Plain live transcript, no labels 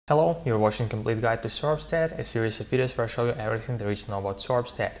Hello, you're watching Complete Guide to Serpstat, a series of videos where I show you everything there is to know about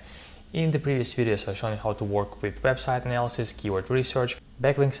Serpstat. In the previous videos I've shown you how to work with website analysis, keyword research,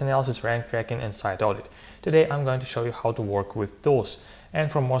 backlinks analysis, rank tracking and site audit. Today I'm going to show you how to work with tools and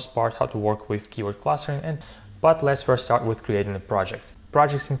for most part how to work with keyword clustering. But let's first start with creating a project.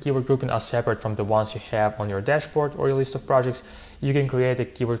 Projects in keyword grouping are separate from the ones you have on your dashboard or your list of projects. You can create a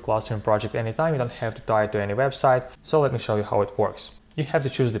keyword clustering project anytime, you don't have to tie it to any website. So let me show you how it works. You have to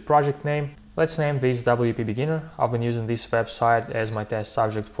choose the project name. Let's name this WP Beginner. I've been using this website as my test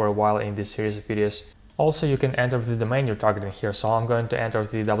subject for a while in this series of videos. Also, you can enter the domain you're targeting here. So I'm going to enter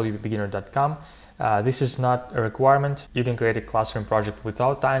the wpbeginner.com. This is not a requirement. You can create a clustering project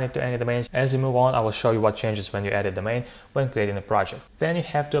without tying it to any domains. As we move on, I will show you what changes when you add a domain when creating a project. Then you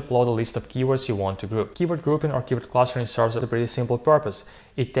have to upload a list of keywords you want to group. Keyword grouping or keyword clustering serves a pretty simple purpose.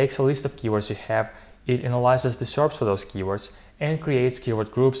 It takes a list of keywords you have, it analyzes the SERPs for those keywords, and creates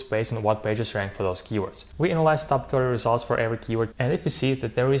keyword groups based on what pages rank for those keywords. We analyze top 30 results for every keyword, and if we see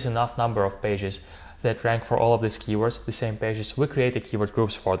that there is enough number of pages that rank for all of these keywords, the same pages, we create the keyword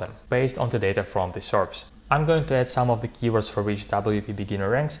groups for them, based on the data from the SERPs. I'm going to add some of the keywords for which WP Beginner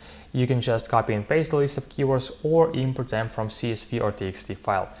ranks. You can just copy and paste the list of keywords or import them from CSV or TXT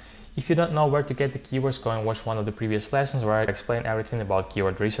file. If you don't know where to get the keywords, go and watch one of the previous lessons where I explain everything about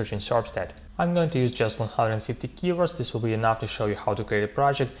keyword research in Serpstat. I'm going to use just 150 keywords. This will be enough to show you how to create a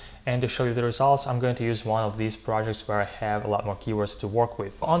project, and to show you the results I'm going to use one of these projects where I have a lot more keywords to work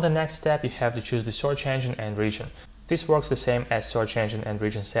with. On the next step you have to choose the search engine and region. This works the same as search engine and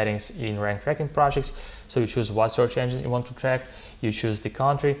region settings in rank tracking projects. So you choose what search engine you want to track, you choose the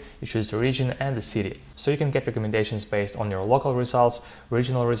country, you choose the region and the city. So you can get recommendations based on your local results,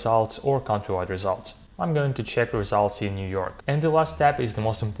 regional results or countrywide results. I'm going to check results in New York. And the last step is the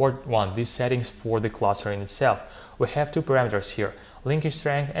most important one, these settings for the clustering itself. We have two parameters here, linkage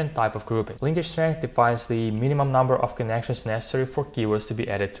strength and type of grouping. Linkage strength defines the minimum number of connections necessary for keywords to be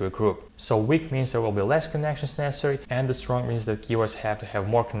added to a group. So weak means there will be less connections necessary, and the strong means that keywords have to have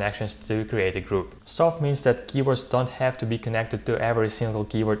more connections to create a group. Soft means that keywords don't have to be connected to every single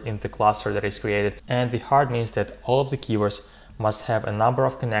keyword in the cluster that is created, and the hard means that all of the keywords must have a number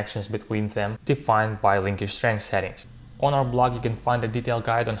of connections between them defined by linkage strength settings. On our blog you can find a detailed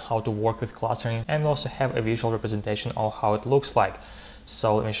guide on how to work with clustering, and we also have a visual representation of how it looks like.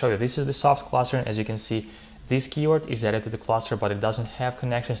 So let me show you. This is the soft clustering. As you can see, this keyword is added to the cluster, but it doesn't have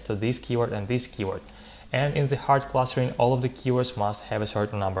connections to this keyword and this keyword. And in the hard clustering, all of the keywords must have a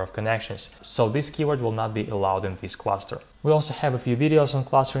certain number of connections. So this keyword will not be allowed in this cluster. We also have a few videos on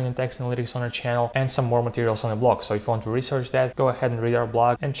clustering and text analytics on our channel and some more materials on the blog. So if you want to research that, go ahead and read our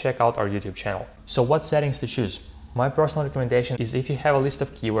blog and check out our YouTube channel. So what settings to choose? My personal recommendation is if you have a list of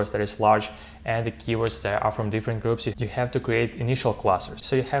keywords that is large and the keywords that are from different groups, you have to create initial clusters.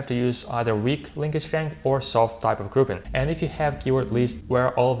 So you have to use either weak linkage strength or soft type of grouping. And if you have keyword lists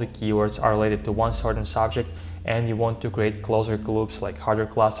where all of the keywords are related to one certain subject and you want to create closer groups like harder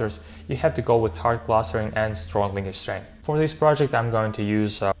clusters, you have to go with hard clustering and strong linkage strength. For this project I'm going to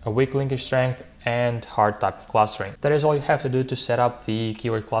use a weak linkage strength and hard type of clustering. That is all you have to do to set up the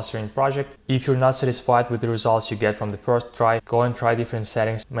keyword clustering project. If you're not satisfied with the results you get from the first try, go and try different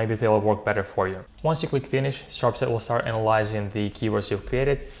settings, maybe they will work better for you. Once you click finish, Serpstat will start analyzing the keywords you've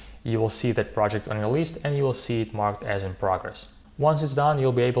created. You will see that project on your list and you will see it marked as in progress. Once it's done,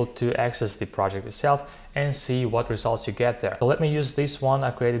 you'll be able to access the project itself and see what results you get there. So let me use this one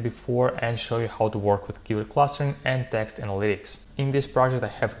I've created before and show you how to work with keyword clustering and text analytics. In this project I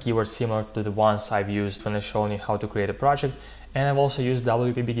have keywords similar to the ones I've used when I've shown you how to create a project, and I've also used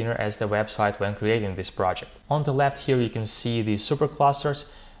WP Beginner as the website when creating this project. On the left here you can see the super clusters.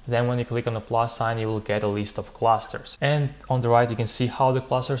 Then when you click on the plus sign you will get a list of clusters, and on the right you can see how the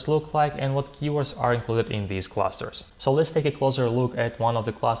clusters look like and what keywords are included in these clusters. So let's take a closer look at one of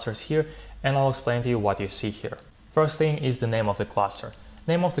the clusters here and I'll explain to you what you see here. First thing is the name of the cluster.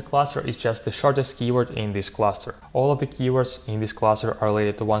 Name of the cluster is just the shortest keyword in this cluster. All of the keywords in this cluster are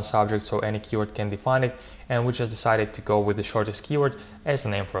related to one subject, so any keyword can define it, and we just decided to go with the shortest keyword as the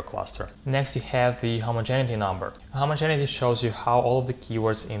name for a cluster. Next you have the homogeneity number. Homogeneity shows you how all of the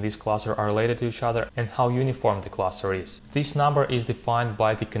keywords in this cluster are related to each other and how uniform the cluster is. This number is defined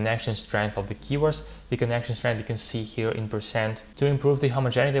by the connection strength of the keywords. The connection strength you can see here in percent. To improve the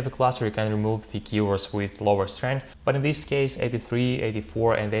homogeneity of the cluster you can remove the keywords with lower strength, but in this case 83,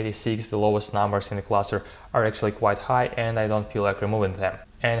 84 and 86, the lowest numbers in the cluster, are actually quite high and I don't feel like removing them.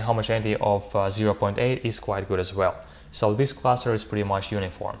 And homogeneity of 0.8 is quite good as well. So this cluster is pretty much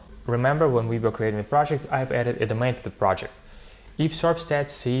uniform. Remember when we were creating the project, I've added a domain to the project. If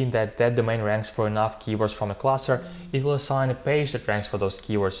Serpstat sees that that domain ranks for enough keywords from a cluster, it will assign a page that ranks for those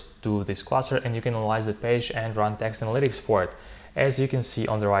keywords to this cluster, and you can analyze the page and run text analytics for it. As you can see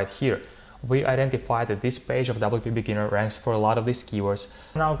on the right here, we identified that this page of WP Beginner ranks for a lot of these keywords.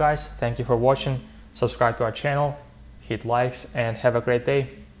 Now guys, thank you for watching, subscribe to our channel, hit likes, and have a great day.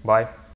 Bye.